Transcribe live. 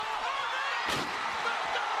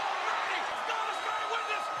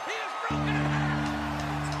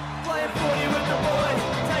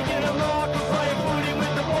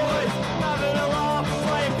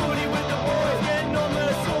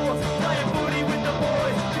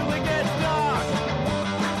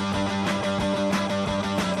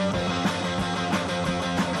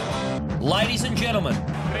gentlemen,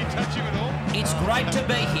 it's great to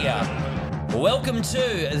be here. Welcome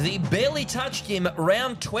to the Barely Touched Him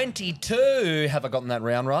round 22. Have I gotten that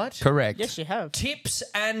round right? Correct. Yes, you have. Tips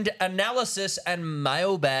and analysis and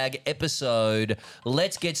mailbag episode.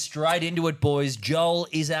 Let's get straight into it, boys. Joel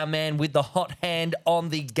is our man with the hot hand on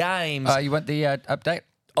the games. You want the update?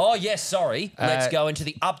 Oh, yes, sorry. Let's go into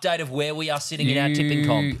the update of where we are sitting in our tipping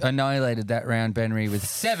comp. You annihilated that round, Benry, with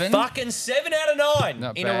 7. Fucking 7 out of 9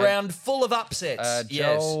 Not in bad. a round full of upsets.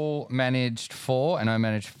 Yes. Joel managed 4 and I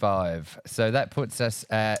managed 5. So that puts us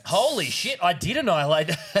at... Holy shit, I did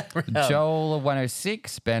annihilate that round. Joel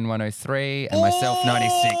 106, Ben 103, and myself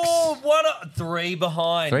 96. Oh, 3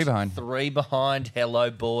 behind. 3 behind. 3 behind. Hello,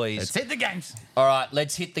 boys. Let's hit the games. All right,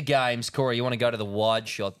 let's hit the games. Corey, you want to go to the wide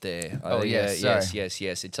shot there? Oh, yes,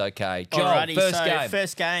 yes. It's okay. Joel, Alrighty, first game.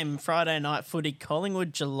 First game, Friday night footy,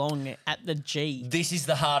 Collingwood Geelong at the G. This is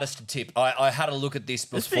the hardest to tip. I had a look at this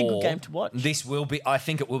before. This will be a good game to watch. This will be. I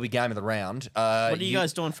think it will be game of the round. What are you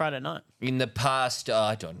guys doing Friday night? In the past,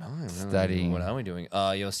 I don't know. Studying. What are we doing?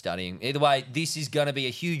 You're studying. Either way, this is going to be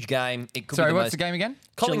a huge game. It could Sorry, be what's the game again?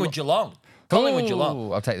 Collingwood Geelong. Collingwood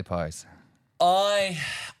Geelong. I'll take the Pies.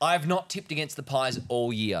 I've not tipped against the Pies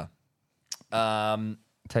all year.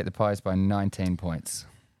 Take the Pies by 19 points.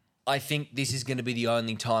 I think this is going to be the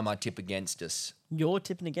only time I tip against us. You're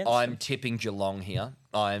tipping against I'm them? tipping Geelong here.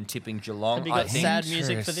 I am tipping Geelong. Have you got I think sad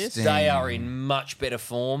music for this? they are in much better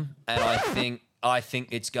form, and I think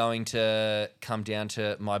it's going to come down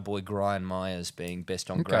to my boy Brian Myers being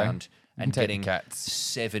best on ground and take the getting Cats.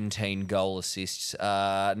 17 goal assists.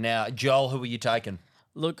 Now, Joel, who are you taking?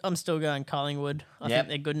 Look, I'm still going Collingwood. I Yep. think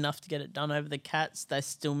they're good enough to get it done over the Cats. They're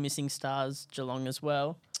still missing stars, Geelong as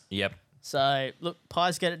well. Yep. So, look,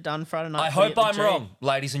 Pies get it done Friday night. I footy hope at the I'm G. wrong,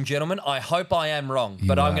 ladies and gentlemen. I hope I am wrong,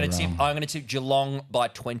 but I'm going to tip Geelong by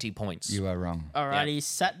 20 points. You are wrong. Alrighty,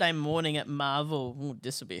 Saturday morning at Marvel. Ooh,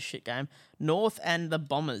 this will be a shit game. North and the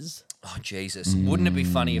Bombers. Oh, Jesus. Wouldn't it be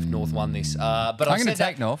funny if North won this? But I'm going to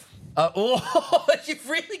take North. You're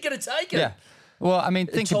really going to take it? Yeah. Well, I mean,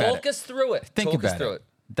 think about it. Talk us through it. Think Talk about us through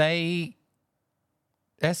it.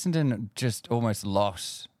 Essendon just almost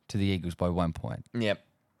lost to the Eagles by 1 point. Yep.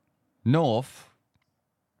 North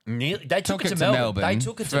They took it to Melbourne. They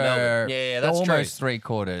took it to Melbourne. Yeah, that's true. almost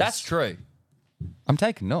 3/4. That's true. I'm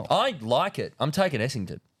taking North. I like it. I'm taking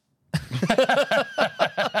Essendon.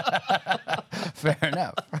 Fair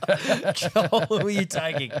enough. Joel, who are you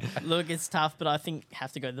taking? Look, it's tough, but I think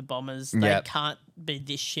have to go the Bombers. Yep. They can't be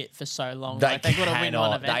this shit for so long. They They've got to win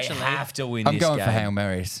one cannot. They eventually. have to win I'm this going game. for Hail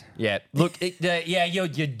Marys. Yeah. Look,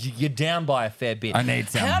 you're down by a fair bit. I need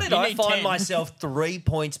some. How did You I need find 10. myself 3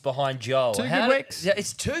 points behind Joel? Two good weeks. Yeah,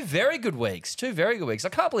 it's 2 very good weeks. 2 very good weeks. I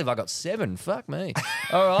can't believe I got 7. Fuck me.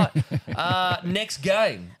 All right. Next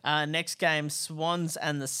game. Next game, Swans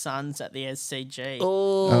and the Suns at the SCG.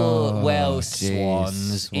 Oh, well, geez.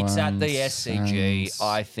 Swans. It's at the Swans, SCG. Suns.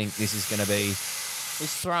 I think this is going to be...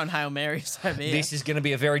 He's throwing Hail Marys over here. This is going to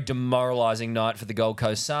be a very demoralising night for the Gold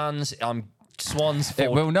Coast Suns. Swans for...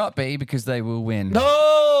 It will not be because they will win.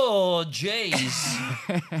 Oh,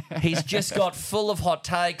 jeez. He's just got full of hot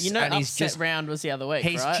takes. You know, and he's upset just round was the other week,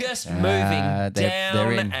 he's right? just moving they're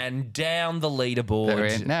down in. and down the leaderboard. They're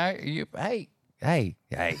in. No, hey. Hey,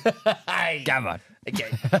 Come on.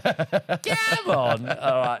 come on.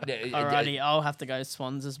 All right. Alrighty, I'll have to go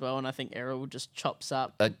Swans as well, and I think Errol just chops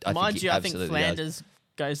up. I think Mind he you, I think absolutely Flanders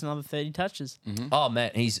goes another 30 touches. Oh man,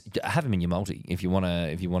 have him in your multi if you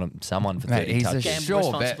want someone for 30 Mate, he's touches. a Gamble sure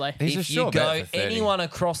bet. responsibly. He's a If sure you bet go for 30. anyone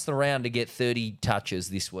across the round to get 30 touches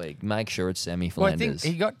this week, make sure it's Sammy Well, I think Flanders.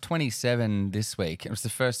 he got 27 this week. It was the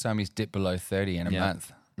first time he's dipped below 30 in a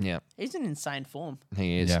month. Yeah, He's in insane form.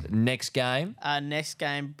 he is. Yeah. Next game. Next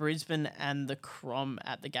game, Brisbane and the Crom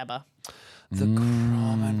at the Gabba. The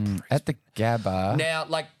Crom and At the Gabba, Now,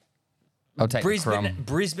 like, I'll take the Crom.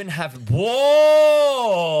 Brisbane have...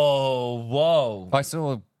 Whoa. I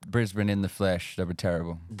saw Brisbane in the flesh. They were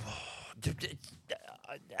terrible.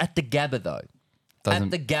 At the Gabba, though. Doesn't- At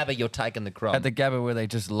the Gabba, you're taking the Crom. At the Gabba where they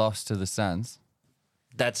just lost to the Suns.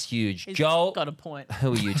 That's huge. He's Joel, got a point.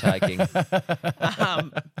 who are you taking?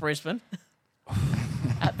 Brisbane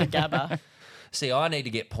at the Gabba. See, I need to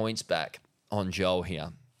get points back on Joel here.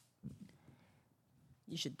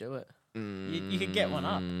 You should do it. You could get one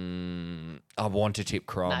up. I want to tip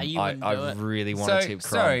Crom. Nah, you wouldn't do I it. really want to tip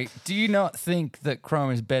Crom. Sorry, do you not think that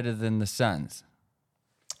Crom is better than the Suns?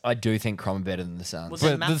 I do think Crom are better than the Suns. Well,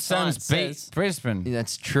 then But the Matt Suns Science beat says- Brisbane,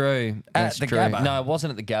 That's true. That's the true. Gabba. No, it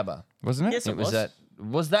wasn't at the Gabba. wasn't it? Yes, It was at...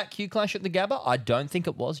 Was that Q Clash at the Gabba? I don't think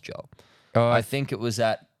it was, Joel. I think it was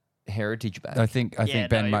at... Heritage Bank. I think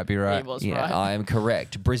Ben might be right. He was Yeah, right. I am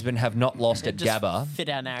correct. Brisbane have not lost at Just Gabba fit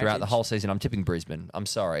our narrative. throughout the whole season. I'm tipping Brisbane. I'm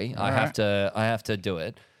sorry. I have to do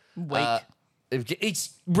it. Weak.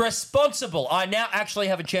 It's responsible. I now actually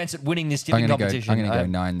have a chance at winning this I'm tipping going competition. to go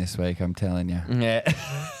 9 this week, I'm telling you. Yeah.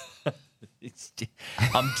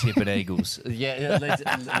 I'm tipping Eagles. Yeah.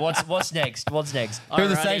 What's next? What's next? Who are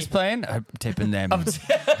the Alrighty. Saints playing? I'm tipping them.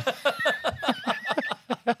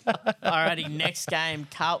 Alrighty, next game,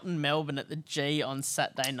 Carlton Melbourne at the G on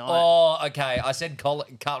Saturday night. Oh, okay. I said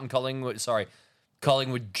Carlton Collingwood. Sorry.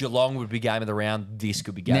 Collingwood Geelong would be game of the round. This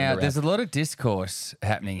could be game Now, of the round. there's a lot of discourse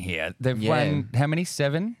happening here. They've Yeah. won, how many?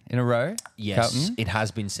 7 in a row? Yes, Carlton? it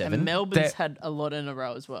has been 7. And Melbourne's They're- had a lot in a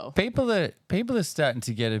row as well. People are starting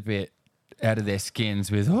to get a bit out of their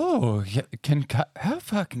skins with, how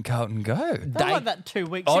far can Carlton go? They like that 2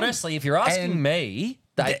 weeks in. Honestly, if you're asking And me,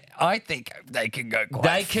 I think they can go quite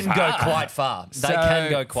they can go quite far. They can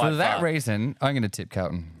go quite far. For that reason, I'm going to tip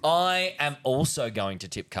Carlton. I am also going to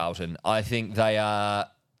tip Carlton. I think they are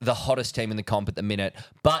the hottest team in the comp at the minute,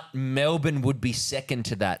 but Melbourne would be second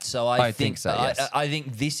to that. So I think so, yes. I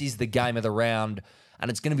think this is the game of the round,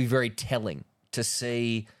 and it's going to be very telling to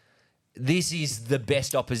see. This is the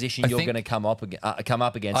best opposition you're think- going to come up against.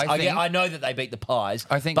 think- I know that they beat the Pies.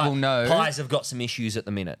 I think but we'll know- Pies have got some issues at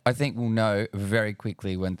the minute. I think we'll know very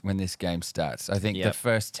quickly when this game starts. I think the Yep.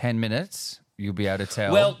 first 10 minutes, you'll be able to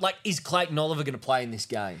tell. Well, is Clayton Oliver going to play in this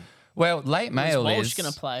game? late mail Walsh is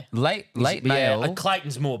gonna play? Late Yeah, mail.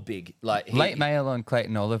 Clayton's more big. Late mail on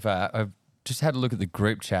Clayton Oliver. I've just had a look at the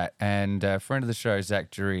group chat, and a friend of the show,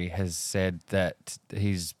 Zach Drury, has said that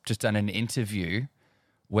he's just done an interview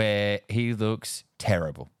where he looks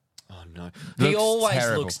terrible. Oh no, he Looks always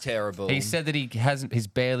terrible. looks terrible. He said that he's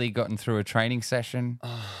barely gotten through a training session.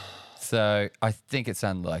 So I think it's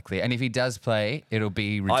unlikely. And if he does play, it'll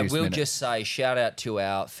be I reduced will minutes. just say, shout out to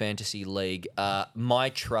our fantasy league. My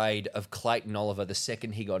trade of Clayton Oliver the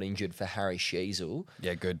second he got injured for Harry Sheasel.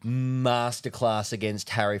 Yeah, good. Masterclass against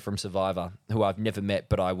Harry from Survivor, who I've never met,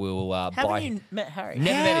 but I will How buy. have you met Harry?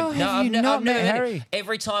 Never met How him. have I've you ne- not I've never met met him. Harry?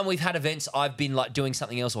 Every time we've had events, I've been doing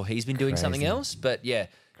something else, or he's been doing something Crazy. else. But yeah,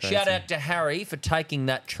 shout out to Harry for taking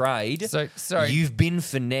that trade. So, sorry. You've been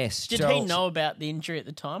finessed. Did he Joel- know about the injury at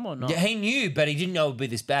the time or not? Yeah, he knew, but he didn't know it would be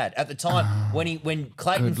this bad. At the time, when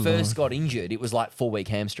Clayton Good first got injured, it was like 4-week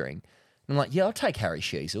hamstring. I'm like, yeah, I'll take Harry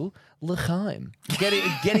Sheasel. L'chaim. Get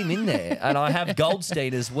him in there. And I have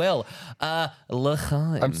Goldstein as well.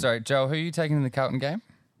 L'chaim. I'm sorry, Joel, who are you taking in the Carlton game?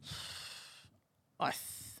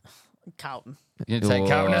 Carlton. You're going to take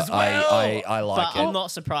Carlton as well? I like But it. I'm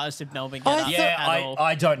not surprised if Melbourne get up Yeah, at all.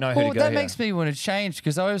 I don't know who to go that here. makes me want to change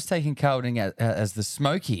because I was taking Carlton as the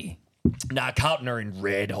smoky. Nah, Carlton are in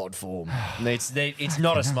red hot form. It's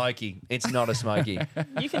not a smoky. It's not a smoky.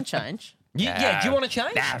 You can change. Yeah, do you want to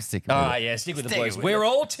change? Nah, stick with it. Yeah, stick with the Stick Blues. with We're it.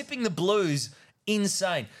 all tipping the Blues.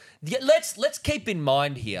 Insane. Yeah, let's keep in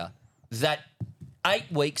mind here that 8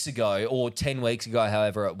 weeks ago or 10 weeks ago,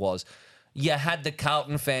 however it was, you had the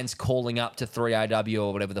Carlton fans calling up to 3AW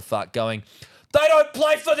or whatever the fuck going, they don't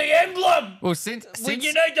play for the emblem! Well, since You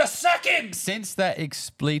need to sack him! since that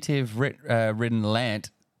expletive ridden rant,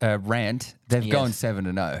 they've Yes. gone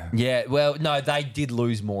 7-0. Yeah, well, no, they did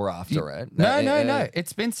lose more after it. No.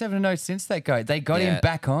 It's been 7-0 since that guy. They got Yeah. him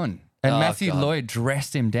back on. And Oh, Matthew God. Lloyd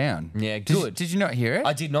dressed him down. Yeah, Did- good. Did you not hear it?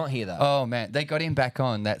 I did not hear that. Oh, man. They got him back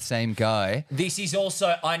on, that same guy. This is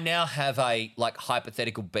also, I now have a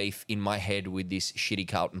hypothetical beef in my head with this shitty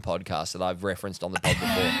Carlton podcast that I've referenced on the pod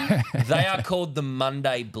before. They are called the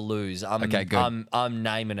Monday Blues. Okay, good. I'm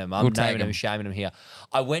naming them. I'm We'll tag naming them, them. shaming them here.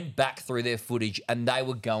 I went back through their footage and they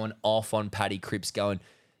were going off on Paddy Cripps going,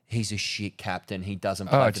 he's a shit captain. He doesn't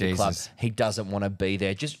play for the club. Jesus. He doesn't want to be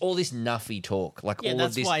there. Just all this nuffy talk. Yeah, all that's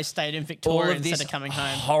of this, why he stayed in all Victoria of this instead of coming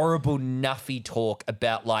home. horrible nuffy talk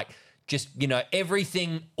about just,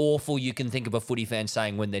 everything awful you can think of a footy fan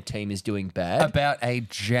saying when their team is doing bad. About a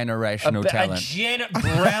generational talent.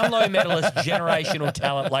 Brownlow medalist, generational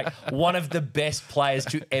talent, one of the best players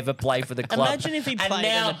to ever play for the club. Imagine if he and played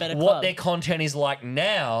now, in a better what club. their content is like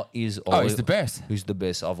now is... He's the best. Who's the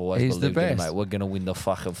best? I've always He's the believed in it, best. mate. We're going to win the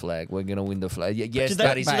fucking flag. We're going to win the flag. Yes, Do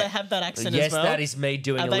that they, is... do they have that accent Yes, as well? that is me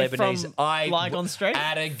doing Are a they Lebanese. from Lygon Street?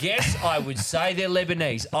 At a guess, I would say they're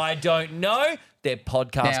Lebanese. I don't know. Their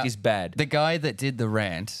podcast Now, is bad. The guy that did the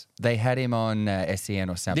rant, they had him on SEN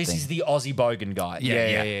or something. This is the Aussie Bogan guy.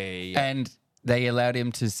 Yeah. And they allowed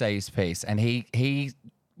him to say his piece. And he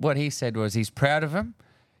what he said was he's proud of him,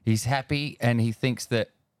 he's happy, and he thinks that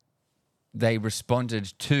they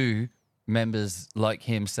responded to members like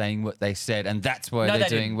him saying what they said, and that's why No, they're they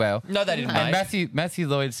doing didn't. well. No, they didn't, And mate. Matthew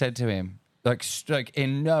Lloyd said to him, like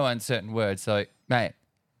in no uncertain words, like, mate,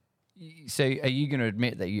 So are you going to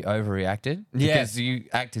admit that you overreacted? Yeah. Because you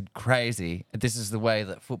acted crazy. This is the way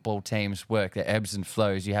that football teams work. Their ebbs and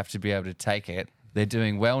flows. You have to be able to take it. They're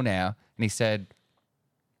doing well now. And he said,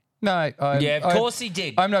 no. Of course he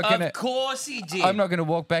did. I'm not gonna. Of course he did. I'm not going to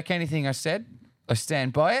walk back anything I said. I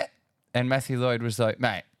stand by it. And Matthew Lloyd was like,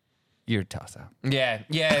 mate, you're a tosser. Yeah.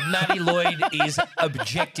 Matty Lloyd is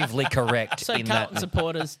objectively correct So in Carlton that.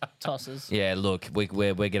 supporters, tossers. Yeah, look, we're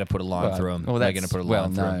going to put a line through him. Well, We're that's going to put a well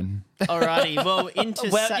line through him. known. Alrighty, well, into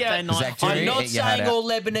Saturday night. Zach footy. I'm Jury, not eat your heart saying out. all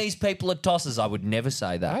Lebanese people are tossers. I would never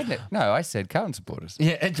say that. No, I said Carlton supporters.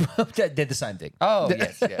 Yeah, they're the same thing. Oh,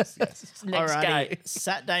 yes. Next Alrighty, game.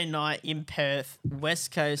 Saturday night in Perth, West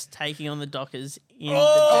Coast taking on the Dockers in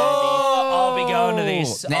I'll be going to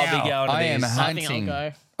this. Now, I'll be going to I am this. I think I'll hunting.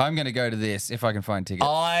 go. I'm going to go to this if I can find tickets.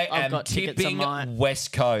 I I've am got tickets tipping on mine.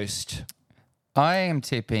 West Coast. I am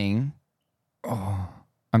tipping.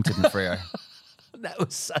 I'm tipping Freo. That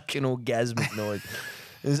was such an orgasmic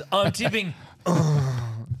noise. I'm tipping.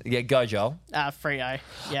 Yeah, go, Joel. Freo.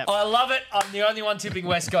 Yep. I love it. I'm the only one tipping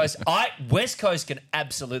West Coast. West Coast can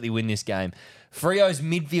absolutely win this game. Frio's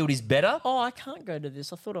midfield is better. Oh, I can't go to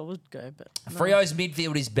this. I thought I would go, but no. Frio's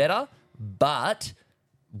midfield is better, but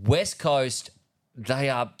West Coast, they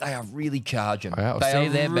are really charging. I'll see you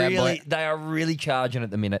there, bad boy. They are really charging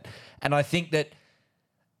at the minute, and I think that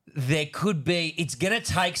there could be. It's going to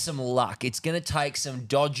take some luck. It's going to take some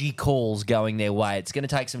dodgy calls going their way. It's going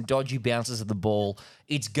to take some dodgy bounces of the ball.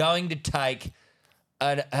 It's going to take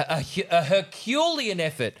a Herculean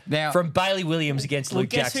effort Now- from Bailey Williams against Well, Luke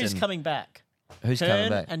guess Jackson. who's coming back? Who's coming Hearn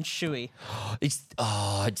back? and Shuey. It's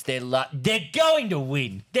their luck. They're going to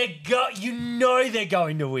win. You know they're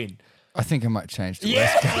going to win. I think I might change to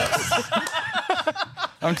Yeah. West Coast.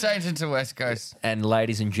 I'm changing to West Coast. And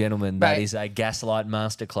ladies and gentlemen, that Mate. is a gaslight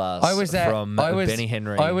masterclass from Benny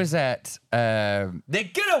Henry. I was at. They're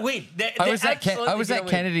gonna win. I was at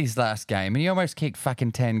Kennedy's last game, and he almost kicked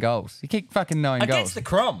fucking 10 goals. He kicked fucking 9 against goals. the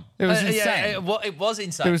Crom. It was Yeah, insane. it was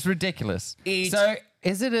insane. It was ridiculous. It's- So,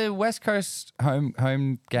 is it a West Coast home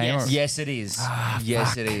game? Yes. Or Yes, it is.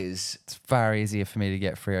 Yes, it is. it's far easier for me to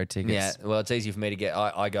get Freo tickets. Yeah. Well, it's easier for me to get.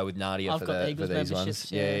 I go with Nadia I've for got the Eagles for these memberships,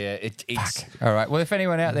 ones. Yeah, yeah. It's All right. Well, if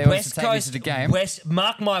anyone out there wants West to take me Coast to the game,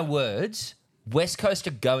 Mark my words. West Coast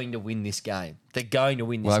are going to win this game. They're going to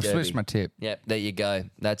win this. well, I've derby. switched my tip. Yep, there you go.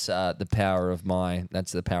 That's the power of my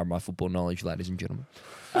football knowledge, ladies and gentlemen.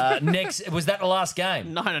 Next, was that the last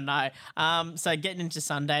game? No. So getting into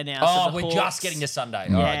Sunday now. Oh, so the we're Hawks, just getting to Sunday.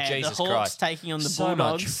 Yeah, All right, Jesus the Hawks Christ. taking on the So much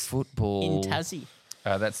Bulldogs football. in Tassie.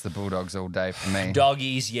 That's the Bulldogs all day for me.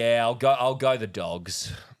 Doggies, yeah, I'll go the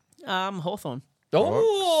Dogs. Hawthorn.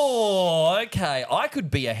 Oh, okay. I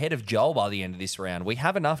could be ahead of Joel by the end of this round. We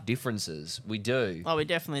have enough differences. We do. Oh, we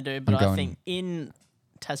definitely do. But I'm I going- think in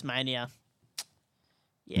Tasmania,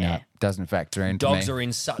 No, yeah. doesn't factor into Dogs me. are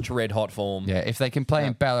in such red hot form. Yeah, if they can play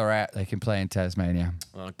in Ballarat, they can play in Tasmania.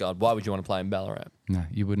 Oh God, why would you want to play in Ballarat? No,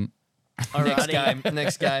 you wouldn't. Next Alrighty. game.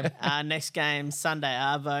 Next game. Next game, Sunday,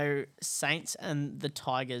 Arvo, Saints and the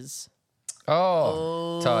Tigers.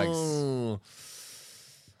 Oh, Tigers. Oh.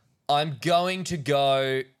 I'm going to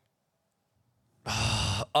go.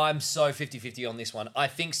 I'm so 50-50 on this one. I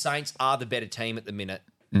think Saints are the better team at the minute.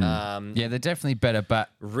 Yeah, they're definitely better, but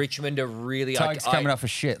Richmond are really. Tigers coming off a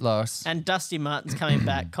shit loss. And Dusty Martin's coming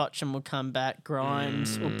back. Cotcham will come back.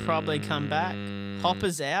 Grimes will probably come back.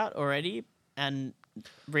 Hopper's out already. And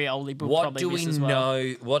Rioli will What probably do we miss as well.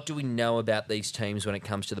 know? What do we know about these teams when it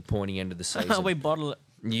comes to the pointy end of the season? We bottle it.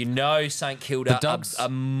 You know, St Kilda The Dogs- are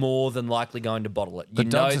more than likely going to bottle it. The You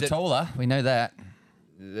Dogs know are that taller. We know that.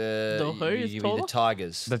 The who is the taller?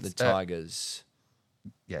 Tigers. The That's, Tigers.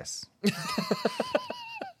 Yes.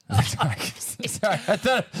 Sorry, I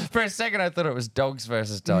thought for a second I thought it was Dogs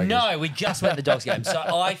versus Tigers. No, we just went the Dogs game. So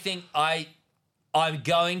I think I'm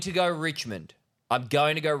going to go Richmond. I'm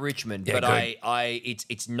going to go Richmond, Yeah, but good.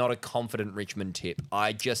 it's not a confident Richmond tip.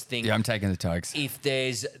 I just think Yeah, I'm taking the Tigers. if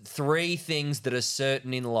there's three things that are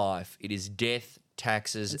certain in life, it is death,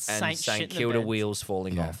 taxes, And and Saints St shit in the Kilda beds. wheels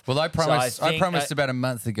falling Yeah. off. Well, I promised. So I think, promised about a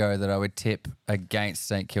month ago that I would tip against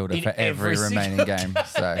St Kilda In for every every remaining game.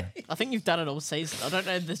 So I think you've done it all season. I don't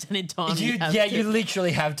know if there's any time You, you have yeah, to- you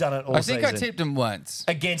literally have done it all I think I season. tipped them once,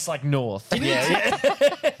 Against like North. Yeah.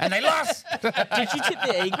 and they lost. Did you tip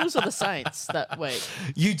the Eagles or the Saints that week?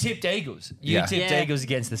 You tipped Eagles. You Yeah. tipped Yeah. Eagles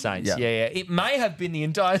against the Saints. Yeah. Yeah. It may have been the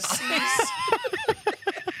entire season.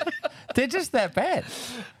 They're just that bad.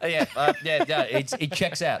 It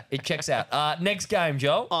checks out. It checks out. Next game,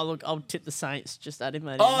 Joel. Oh, look, I'll tip the Saints. Just adding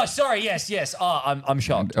that Oh, in. sorry. Yes. Oh, I'm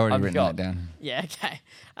shocked. Already I'm written shocked. that down. Yeah, okay.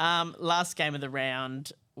 Last game of the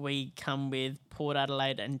round, we come with Port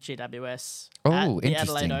Adelaide and GWS Oh, at the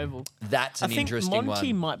Adelaide interesting. Oval. That's I an think interesting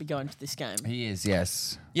Monty one. might be going to this game. He is,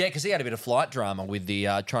 yes. Yeah, because he had a bit of flight drama with the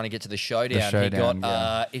trying to get to the showdown. showdown, he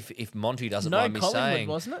got if Monty doesn't No, mind me Collingwood, saying,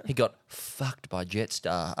 wasn't it? he got fucked by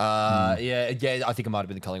Jetstar. Yeah, I think it might have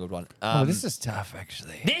been the Collingwood one. This is tough,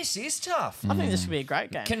 actually. This is tough. I think this would be a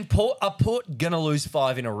great game. Can Port gonna lose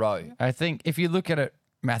 5 in a row? I think if you look at it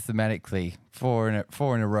mathematically, four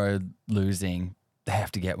in a row losing, they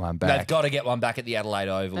have to get one They've back. got to get one back at the Adelaide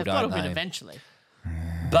Oval, They've got to don't win they? eventually.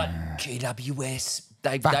 But GWS,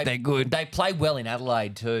 They're good. They play well in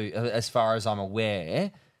Adelaide too, as far as I'm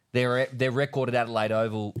aware. Their record at Adelaide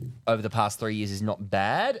Oval over the past 3 years is not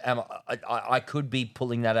bad. I could be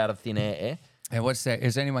pulling that out of thin air. And what's that?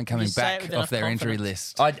 Is anyone coming say it back with off enough their injury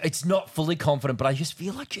confidence. list? It's not fully confident, but I just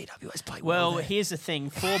feel like GWS play well. Well, there. here's the thing.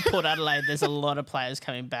 For Port Adelaide, there's a lot of players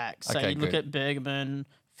coming back. So Okay, you look good. at Bergman,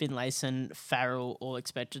 Finlayson, Farrell, all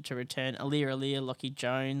expected to return. Alir, Lockie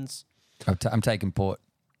Jones. I'm taking Port.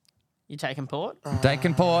 You taking Port?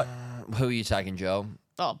 Taking Port. Who are you taking, Joel?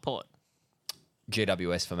 Oh, Port.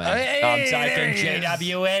 GWS for me. Hey, I'm there taking it is.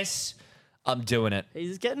 GWS. I'm doing it.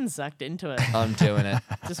 He's getting sucked into it. I'm doing it.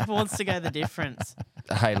 Just wants to go the difference.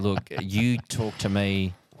 Hey, look, you talk to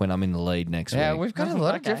me when I'm in the lead next Yeah, week. we've got a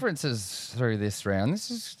lot of Okay. differences through this round. This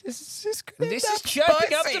is good. This is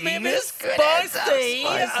shaping up to be a bit spicy.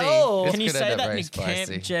 Oh. This Can you could say end up that in very a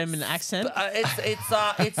spicy. camp German accent?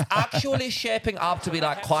 It's actually shaping up to be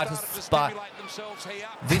like quite a spot.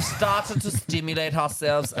 We've started to stimulate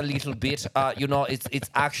ourselves a little bit. It's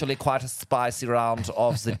actually quite a spicy round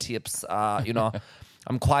of the tips.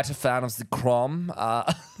 I'm quite a fan of the Crom.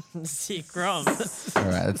 Sick, Rom. All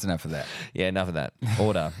right, that's enough of that. Yeah, enough of that.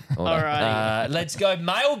 Order. Alrighty. Let's go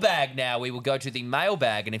mailbag now. We will go to the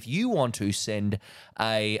mailbag. And if you want to send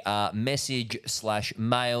a message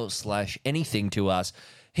 /mail /anything to us,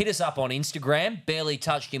 hit us up on Instagram. Barely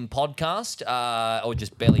Touched Him podcast, or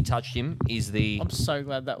just Barely Touched Him is the... I'm so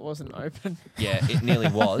glad that wasn't open. Yeah, it nearly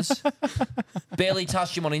was. Barely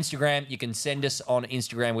Touched Him on Instagram. You can send us on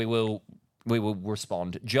Instagram. We will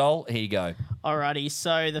respond. Joel, here you go. Alrighty,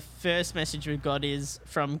 so the first message we've got is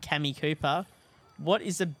from Cammy Cooper. What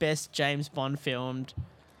is the best James Bond filmed?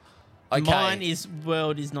 Okay. Mine is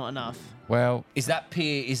World Is Not Enough. Well, Is that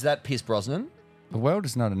Pierce Brosnan? the world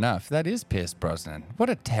is not enough. That is Pierce Brosnan. What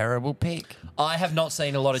a terrible pick. I have not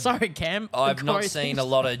seen a lot of... Sorry, Cam. I've not Corey seen thinks- a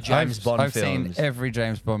lot of James Bond I've films. seen every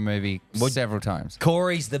James Bond movie several times.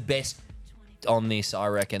 Corey's the best on this, I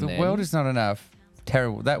reckon. The then. world is not enough.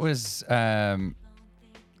 Terrible. That was Pierce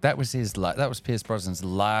Brosnan's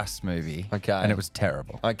last movie. Okay. And it was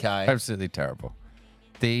terrible. Okay. Absolutely terrible.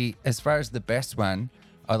 As far as the best one,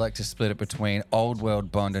 I like to split it between Old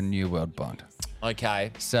World Bond and New World Bond.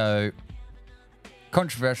 Okay. So,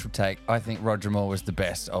 controversial take. I think Roger Moore was the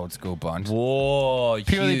best old school Bond. Whoa,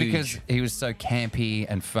 Purely huge. because he was so campy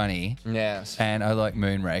and funny. Yes. And I like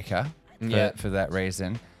Moonraker Yeah. for that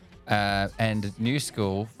reason. And New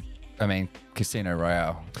School, I mean, Casino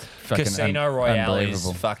Royale. Fucking Casino Royale is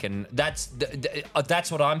unbelievable. fucking... That's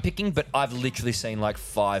what I'm picking, but I've literally seen like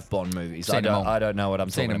 5 Bond movies. Seen them all. I don't know what I'm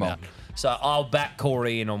Seen talking them all. about. So I'll back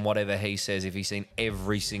Corey in on whatever he says if he's seen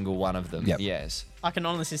every single one of them. Yep. Yes. I can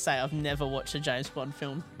honestly say I've never watched a James Bond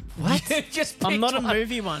film. What? You just I'm picked not a one.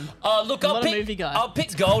 movie one. Oh, look, I'm I'll not a pick, movie guy. I'll pick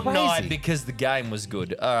GoldenEye Crazy. because the game was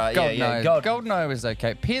good. All right, GoldenEye. Gold- GoldenEye was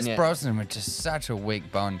okay. Pierce Yeah. Brosnan was just such a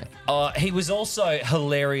weak Bond. He was also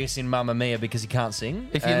hilarious in Mamma Mia because he can't sing.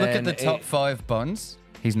 If you look at And the top 5 Bonds,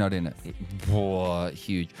 he's not in it. Whoa,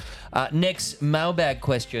 huge. Next mailbag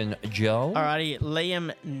question, Joel. Alrighty,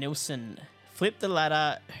 Liam Nilsson. Flip the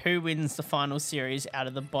ladder. Who wins the final series out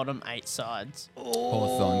of the bottom 8 sides?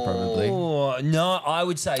 Hawthorne, probably. Oh, no, I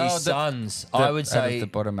would say Oh, Suns. The- I would out of say... the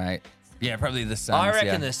bottom 8. Yeah, probably the Suns. I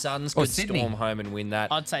reckon yeah. the Suns Or could Sydney. storm home and win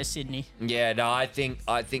that. I'd say Sydney. Yeah, no, I think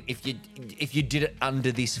if you did it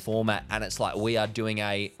under this format and it's like we are doing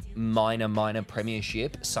a minor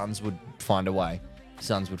premiership, Suns would find a way.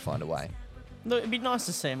 Look, it'd be nice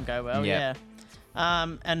to see him go well, Yeah. yeah.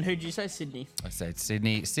 And who'd you say, Sydney? I say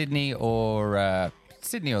Sydney or the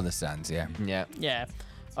Suns. Yeah. Yeah. Yeah.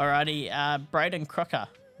 Alrighty, Braden Crocker.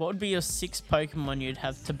 What would be your 6 Pokemon you'd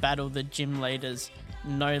have to battle the gym leaders?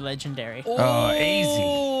 No legendary. Oh, easy.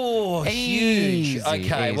 Oh, huge. Easy,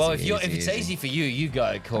 Okay, well, if easy, it's easy. easy for you, you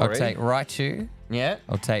go, Corey. I'll take Raichu. Yeah.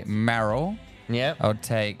 I'll take Marill. Yeah. I'll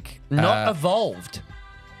take Not evolved.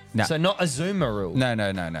 no. So not Azumarill. No,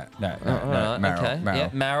 Alright, Marill. okay. Marill. Yeah,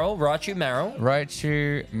 Marill, Raichu, Marill.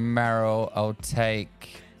 Raichu, Marill. I'll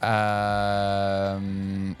take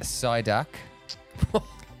Psyduck.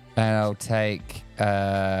 And I'll take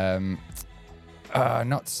not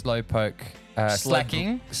Slowpoke.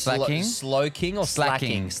 Slacking. Sloking or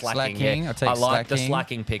slacking? Slacking. Yeah. I'll take I like the slacking.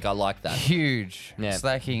 slacking pick. I like that. Huge. Yeah.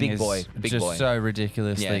 Slacking Big is boy. Big just boy. so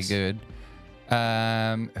ridiculously Yes. good.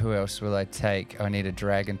 Who else will I take? I need a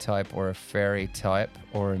dragon type or a fairy type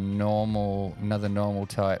or another normal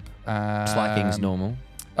type. Slacking's normal.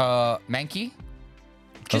 Mankey.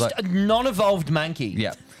 Just a non-evolved Mankey.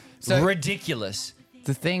 Yeah. So Ridiculous.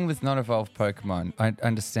 the thing with non-evolved Pokemon, I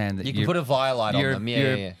understand that You can put a Violite on you're, them.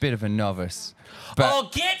 you're Yeah. a bit of a novice. But, Oh,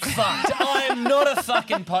 get fucked! I am not a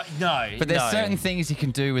fucking no. but there's no. certain things you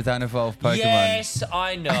can do with unevolved Pokemon. Yes,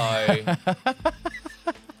 I know.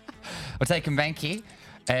 I'll take a Mankey,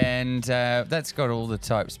 and that's got all the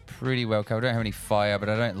types pretty well covered. I don't have any fire, but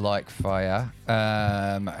I don't like fire.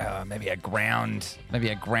 Maybe a ground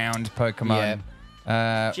Pokemon.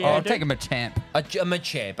 I'll Geodude? take a Machamp. a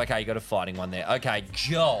Machamp. Okay, you got a fighting one there. Okay,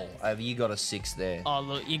 Joel, have you got a 6 there? Oh,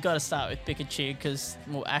 look, you got to start with Pikachu because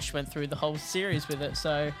Ash went through the whole series with it.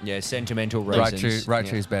 So, Yeah, sentimental reasons.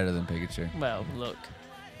 Raichu's better than Pikachu. well, look,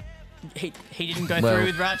 he didn't go Well, through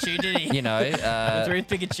with Raichu, did he? You know, Went through with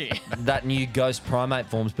Pikachu. that new Ghost Primate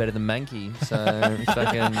form's better than Mankey. So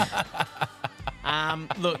fucking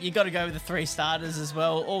Look, you got to go with the 3 starters as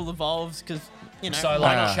well, all evolves because so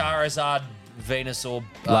like Charizard, Venusaur,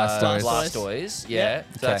 Blastoise. Blastoise. Yeah, Yep.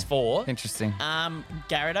 so that's Okay. 4. Interesting.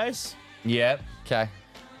 Gyarados. Yeah. Okay.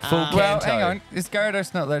 Full Um, Well, Kanto. hang on. Is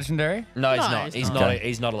Gyarados not legendary? No, he's No, not. he's He's not. not. Okay.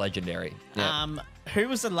 He's not a legendary. Yeah. Who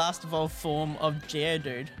was the last evolved form of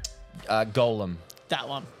Geodude? Golem. That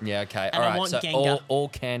one. Yeah. Okay. And All I right. want So Gengar. all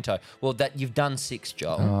Kanto. Well, that you've done 6,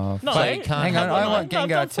 Joel. Oh, No, So you can't hang have on. I one. want No, I've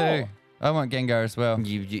done Gengar too. 4. I want Gengar as well.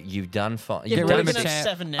 You've done fine. Yeah, Get we're rid of looking at Machamp.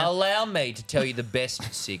 7 now. Allow me to tell you the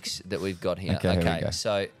best 6 that we've got here. Okay, here we go.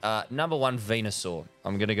 So number 1, Venusaur.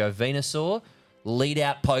 I'm going to go Venusaur. Lead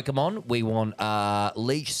out Pokemon. We want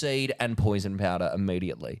Leech Seed and Poison Powder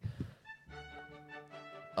immediately.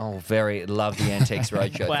 Oh, love the Antiques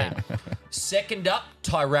Roadshow Wow. thing. Second up,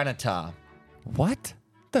 Tyranitar. What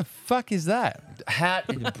the fuck is that?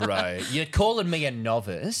 Bro, you're calling me a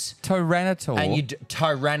novice, Tyranitar. and you Are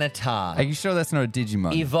Tyranitar. you sure that's not a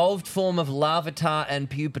Digimon? Evolved form of Larvitar and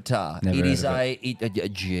Pupitar. Never It heard is of a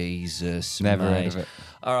Jesus. Never heard mate. of it.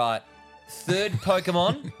 All right. Third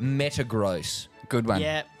Pokemon, Metagross. Good one.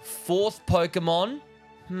 Yeah. Fourth Pokemon,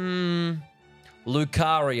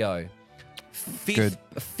 Lucario. Good.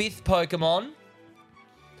 Fifth Pokemon.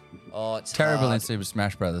 Oh, it's Terrible in hard. Super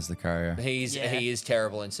Smash Brothers, Lucario. Yeah. He is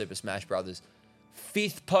terrible in Super Smash Brothers.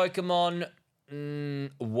 Fifth Pokemon,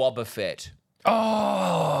 Wobbuffet.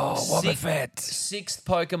 Oh, Wobbuffet. Sixth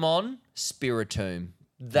Pokemon, Spiritomb.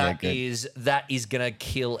 That good. is gonna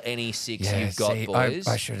kill any 6 you've got, boys.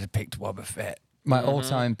 I should have picked Wobbuffet. My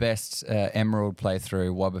all-time best Emerald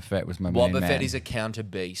playthrough, Wobbuffet was my main man. Wobbuffet is a counter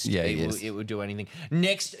beast. Yeah, it will do anything.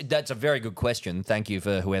 Next, that's a very good question. Thank you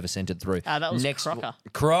for whoever sent it through. That was Next, Crocker.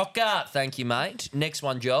 Crocker, thank you, mate. Next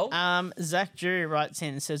one, Joel. Zach Jury writes in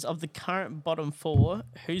and says, of the current bottom 4,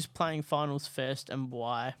 who's playing finals first and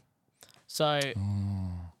why? So,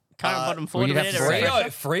 current bottom 4, well, do you'd we have need to a say-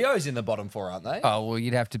 refresher? Frio's in the bottom 4, aren't they? Oh, well,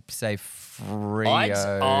 you'd have to say Frio.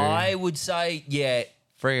 I would say, yeah,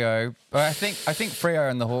 Frio. But I think Frio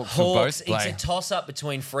and the Hawks will Hawks. both play. It's a toss-up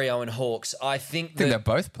between Frio and Hawks. I think I think they'll that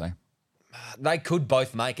both play. they could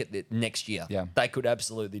both make it next year. Yeah. They could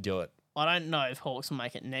absolutely do it. I don't know if Hawks will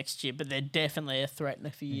make it next year, but they're definitely a threat in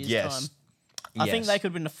a few years' Yes. time. I think Yes. they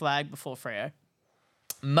could win the flag before Freo.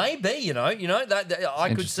 Maybe, that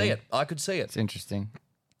I could see Interesting. it. I could see it. It's interesting.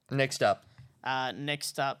 Next up.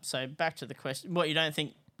 Next up, so back to the question. What, you don't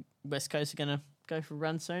think West Coast are going to go for a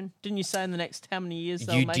run soon? Didn't you say in the next how many years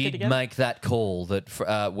they'll You make it did again? make that call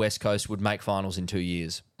that West Coast would make finals in 2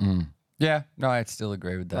 years. Yeah, no, I'd still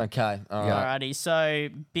agree with that. Okay. All right. Alrighty, so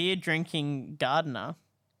beer drinking gardener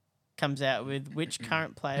comes out with which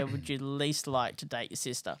current player would you least like to date your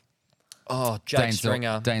sister? Oh, Jake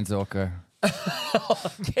Stringer. Dane Zorko.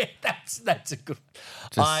 Yeah, that's a good.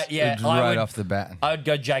 Just I right would, off the bat. I would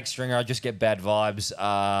go Jake Stringer. I just get bad vibes.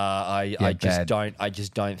 I just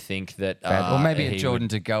bad. don't think that. Or maybe he a Jordan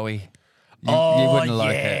DeGoey. You would, wouldn't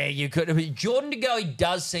like yeah, it. you could. I mean, Jordan DeGoey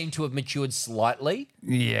does seem to have matured slightly,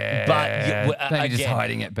 Yeah. but maybe just again,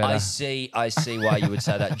 hiding it better. I see why you would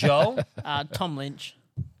say that, Joel. Tom Lynch.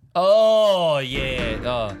 Oh yeah.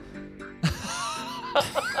 Oh.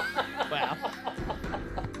 Wow.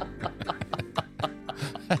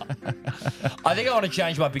 I think I want to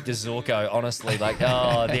change my pick to Zorko, honestly. Like,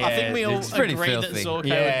 oh, yeah. I think we all it's pretty agree filthy. that Zorko would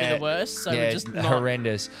Yeah. be the worst, so yeah, we're just not...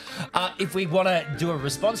 horrendous. If we want to do a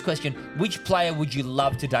response question, which player would you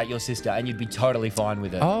love to date your sister, and you'd be totally fine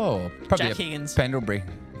with it? Oh, probably Jack Higgins. Pendlebury.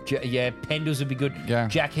 Yeah, Pendles would be good. Yeah.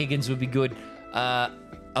 Jack Higgins would be good.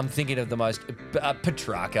 I'm thinking of the most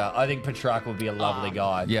Petrarca. I think Petrarca would be a lovely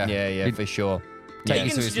guy. Yeah. yeah, for sure. Take Yeah. you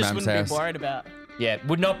to Higgins his just mum's wouldn't house. be worried about. Yeah,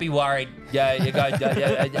 would not be worried. Yeah, you go.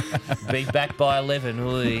 Be back by 11.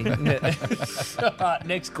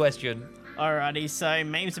 Next question. Alrighty, so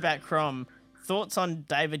memes about Crom. Thoughts on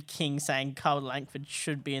David King saying Carl Langford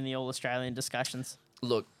should be in the All-Australian discussions?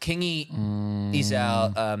 Look, Kingy is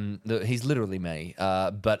our. He's literally me,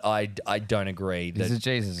 but I don't agree He's that a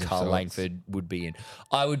Jesus of Carl sorts. Langford would be in.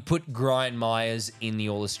 I would put Brian Myers in the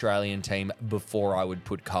All-Australian team before I would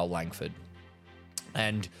put Carl Langford.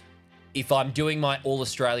 And if I'm doing my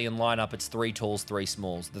All-Australian lineup, it's 3 talls, 3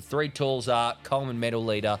 smalls. The 3 talls are Coleman medal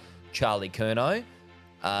leader Charlie Curnow,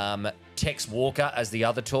 Tex Walker as the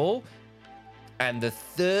other tall, and the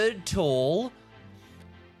third tall,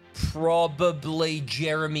 probably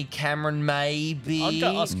Jeremy Cameron, maybe. I've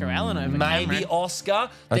got Oscar Allen over Maybe Cameron. Oscar.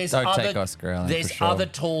 I'd take Oscar Allen There's for sure. other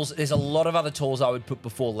tools. There's a lot of other tools I would put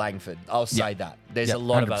before Langford. I'll say that. There's Yep, a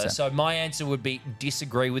lot of 100%. others. So my answer would be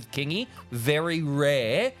disagree with Kingy. Very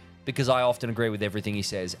rare, because I often agree with everything he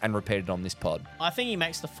says and repeat it on this pod. I think he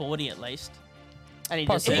makes the 40 at least. And he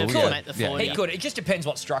Possible, deserves yeah. to make the Yeah. 40. He could. It just depends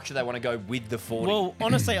what structure they want to go with the 40. Well,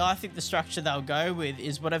 honestly, I think the structure they'll go with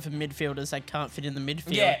is whatever midfielders they can't fit in the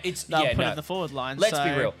midfield. Yeah, they'll put in the forward line. Let's so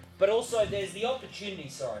be real. But also, there's the opportunity.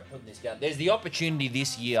 Sorry, putting this down. There's the opportunity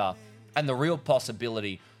this year, and the real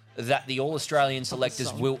possibility that the All-Australian selectors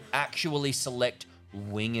song. will actually select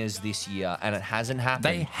wingers this year, and it hasn't happened.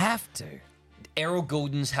 They have to. Errol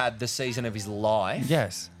Goulden's had the season of his life.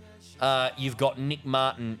 Yes. You've got Nick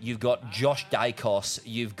Martin. You've got Josh Dacos.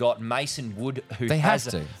 You've got Mason Wood, who They has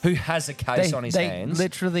have to. who has a case They, on his they hands.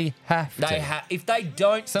 literally have to. If they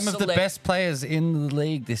don't, Some of the best players in the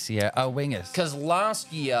league this year are wingers. Because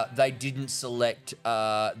last year they didn't select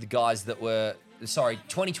the guys that were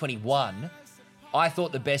 2021. I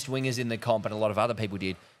thought the best wingers in the comp, and a lot of other people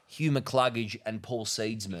did, Hugh McCluggage and Paul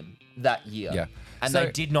Seedsman that year. Yeah. And So,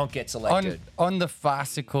 they did not get selected. On the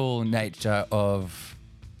farcical nature of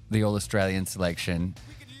the All-Australian selection,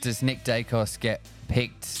 does Nick Dacos get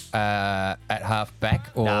picked at half-back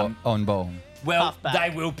or Nah. on ball? Well, Halfback.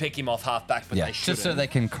 they will pick him off halfback, but they shouldn't. just so they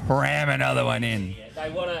can cram another one in. Yeah,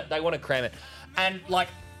 they want to cram it, and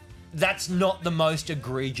that's not the most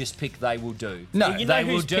egregious pick they will do. No, You know they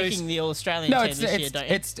will who's do. picking the All-Australian No, team it's this year, it's don't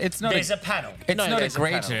you? it's not. There's a panel. It's No, not there's a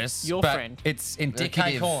panel. egregious. Your but friend. It's Kate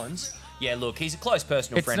indicative. Horns. Yeah, look, he's a close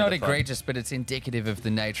personal It's friend. not of the club. egregious, but it's indicative of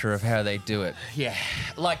the nature of how they do it. Yeah,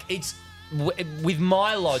 it's with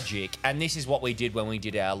my logic, and this is what we did when we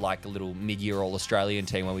did our little mid-year All-Australian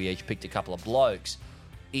team, where we each picked a couple of blokes.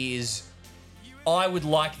 Is I would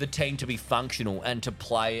like the team to be functional and to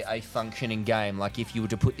play a functioning game. Like if you were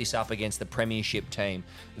to put this up against the Premiership team,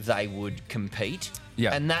 they would compete.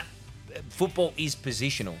 Yeah. And that football is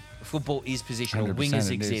positional. Football is positional. 100% Wingers it is,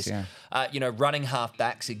 exist. yeah. Running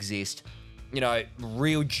half-backs exist.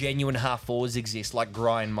 Real genuine half-forwards exist, like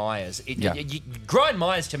Brian Myers. Brian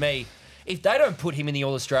Myers, to me, if they don't put him in the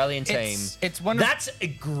All-Australian team, it's one of- that's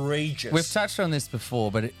egregious. We've touched on this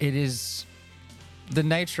before, but it is the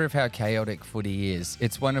nature of how chaotic footy is.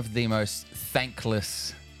 It's one of the most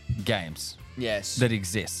thankless games yes. that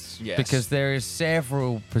exists. Yes. Because there is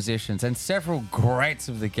several positions and several greats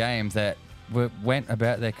of the game that went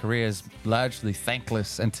about their careers largely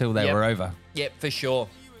thankless until they Yep. were over. Yep, for sure.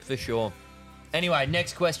 For sure. Anyway,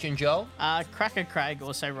 next question, Joel. Cracker Craig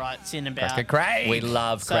also writes in about... Cracker Craig. We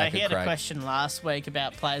love So Cracker he had Craig. a question last week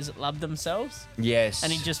about players that love themselves, Yes.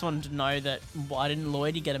 and he just wanted to know that why didn't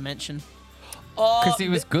Lloydie get a mention? Because he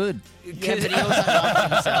was good. Yeah, but he also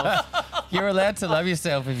loved himself. You're allowed to love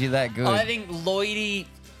yourself if you're that good. I think Lloydie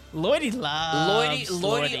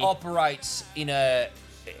Lloydie operates in a...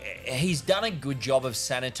 He's done a good job of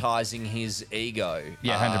sanitizing his ego.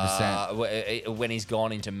 Yeah, 100%. When he's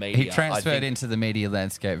gone into media. He I transferred think into the media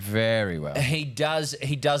landscape very well. He does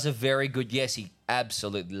a very good... Yes, he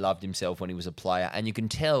absolutely loved himself when he was a player. And you can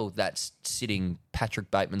tell that's sitting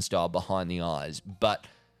Patrick Bateman style behind the eyes. But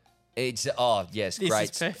it's... Oh, yes, This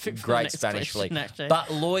great. is perfect for the Great next Spanish question, fleet. actually. But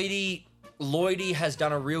Lloydie has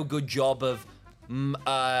done a real good job of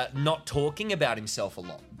not talking about himself a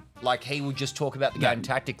lot. Like, he will just talk about the game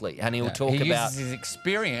tactically, and he'll talk he about... uses his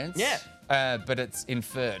experience, Yeah. but it's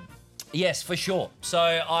inferred. Yes, for sure. So,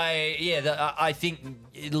 I think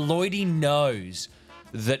Lloydie knows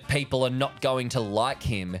that people are not going to like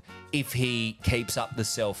him if he keeps up the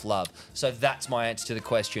self-love. So that's my answer to the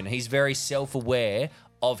question. He's very self-aware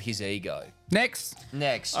of his ego. Next.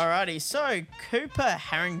 Alrighty, so Cooper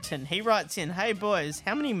Harrington, he writes in, hey boys,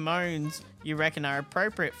 how many moans you reckon are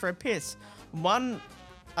appropriate for a piss?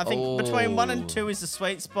 I think between 1 and 2 is the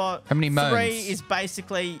sweet spot. How many moans? 3 is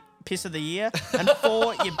basically piss of the year, and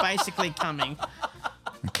 4, you're basically coming.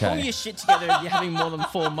 Pull Okay. your shit together if you're having more than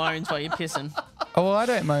 4 moans while you're pissing. Oh, well, I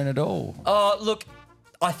don't moan at all. Look,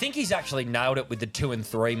 I think he's actually nailed it with the 2 and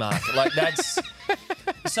 3 mark. Like that's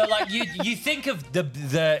so. Like you think of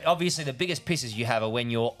the obviously the biggest pisses you have are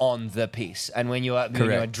when you're on the piss and when you're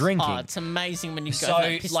drinking. Oh, it's amazing when you go So, for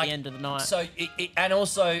that piss like, at the end of the night. So, and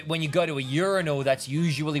also when you go to a urinal, that's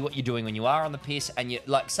usually what you're doing when you are on the piss. And you,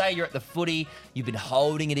 like, say you're at the footy, you've been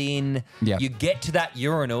holding it in. Yeah. You get to that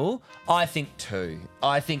urinal. I think 2.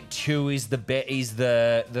 I think 2 is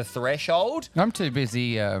the threshold. I'm too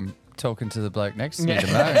busy talking to the bloke next to me to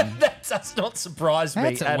moan. That's not surprised me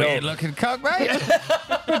That's a at weird all. looking cock, mate.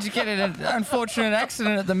 Where'd you get in an unfortunate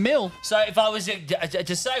accident at the mill? So if I was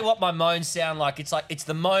to say what my moans sound like it's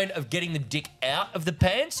the moan of getting the dick out of the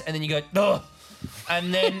pants, and then you go, ugh,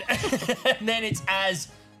 and then and then it's as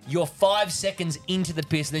you're 5 seconds into the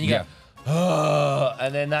piss, and then you Yeah. go, ugh,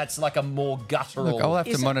 and then that's like a more guttural. Look, I'll have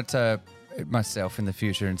to Is it- monitor myself in the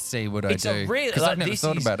future and see what I It's a do. real- Because like, I've never this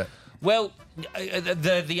thought is- about it. Well,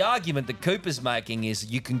 the argument that Cooper's making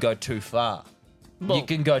is you can go too far. Well- you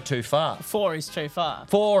can go too far. 4 is too far.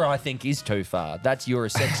 4, I think, is too far. That's you're a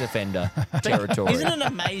sex offender territory. Isn't it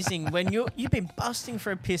amazing when you've been busting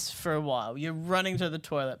for a piss for a while, you're running to the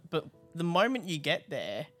toilet, but the moment you get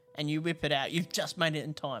there and you whip it out, you've just made it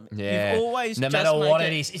in time. Yeah. You've always no just matter made what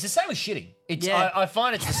it. it is, it's the same with shitting. It's Yeah. I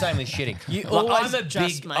find it's the same with shitting. You always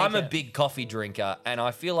just make I'm a it. big coffee drinker, and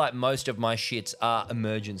I feel like most of my shits are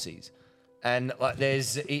emergencies. And like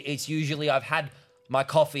it's usually I've had my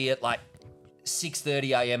coffee at like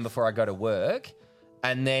 6:30 a.m. before I go to work,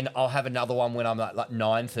 and then I'll have another one when I'm at like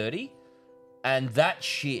 9:30, and that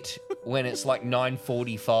shit when it's like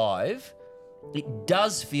 9:45. It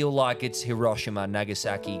does feel like it's Hiroshima,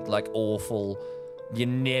 Nagasaki, like awful. You're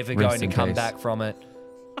never Rest going to in come peace. back from it,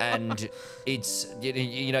 and it's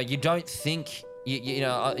you know you don't think you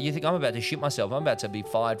think I'm about to shit myself. I'm about to be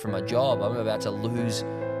fired from my job. I'm about to lose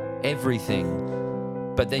everything,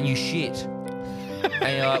 but then you shit,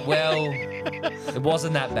 and you're like, well, it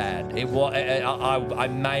wasn't that bad. It was. I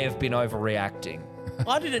may have been overreacting.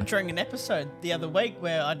 I did it during an episode the other week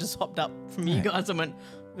where I just hopped up from you guys and went,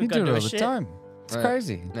 You we've got to do it do all a the shit. time. It's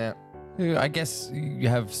crazy. Yeah. I guess you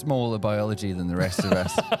have smaller biology than the rest of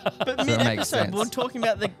us. But So it makes mid-episode, sense. we were talking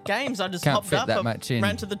about the games. I just Can't hopped fit up that and much in.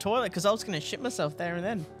 ran to the toilet because I was going to shit myself there and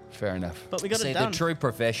then. Fair enough. But we got See, it done. the true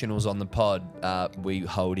professionals on the pod, we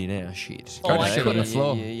hold in our shit. Oh, I I just shit on the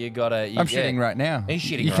floor. You gotta. I'm shitting right now. He's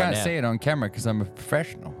shitting You right can't now. see it on camera because I'm a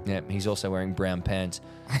professional. Yeah, he's also wearing brown pants.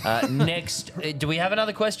 Next, do we have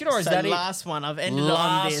another question, or is So that last one. I've ended it?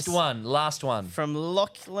 on this. Last one. From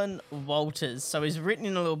Lachlan Walters. So he's written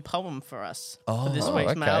in a little poem for us for this Oh,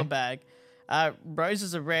 week's okay. mailbag.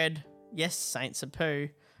 Roses are red. Yes, saints are poo.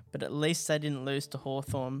 But at least they didn't lose to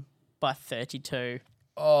Hawthorn by 32.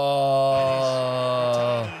 Oh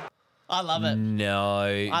I love it. no!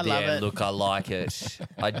 I love it. Look, I like it.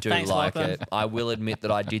 I do Thanks, like Lachlan. it. I will admit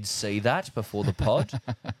that I did see that before the pod,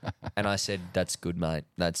 and I said, "That's good, mate.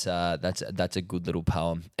 That's a good little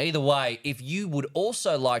poem." Either way, if you would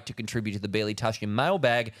also like to contribute to the Barely Touched Your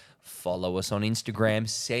mailbag, follow us on Instagram.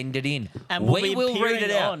 Send it in. And we'll we be will read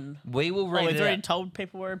it appearing out. on- We will Oh, read we've it already out. told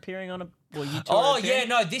people we're appearing on a. Well, you two Oh are appearing?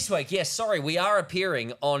 yeah, no, this week. Yes, sorry, we are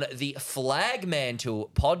appearing on the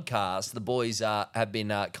Flagmantle podcast. The boys have been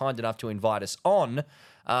kind enough to invite us on.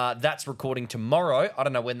 That's recording tomorrow. I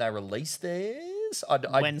don't know when they release theirs.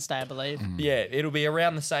 Wednesday, I believe. Yeah, it'll be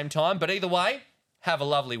around the same time. But either way, have a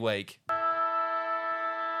lovely week.